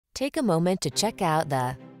Take a moment to check out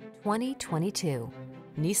the 2022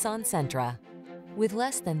 Nissan Sentra. With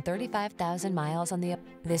less than 35,000 miles on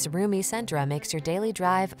this roomy Sentra makes your daily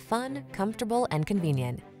drive fun, comfortable, and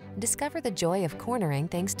convenient. Discover the joy of cornering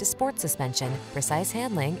thanks to sport suspension, precise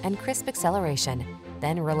handling, and crisp acceleration.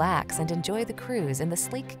 Then relax and enjoy the cruise in the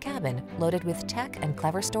sleek cabin loaded with tech and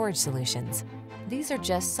clever storage solutions. These are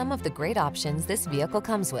just some of the great options this vehicle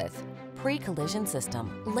comes with: pre-collision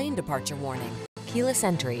system, lane departure warning, keyless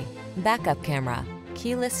entry, backup camera,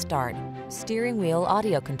 keyless start, steering wheel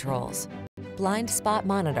audio controls, blind spot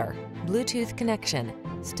monitor, Bluetooth connection,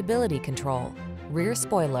 stability control, rear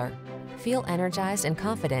spoiler. Feel energized and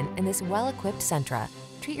confident in this well-equipped Sentra.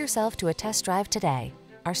 Treat yourself to a test drive today.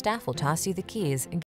 Our staff will toss you the keys and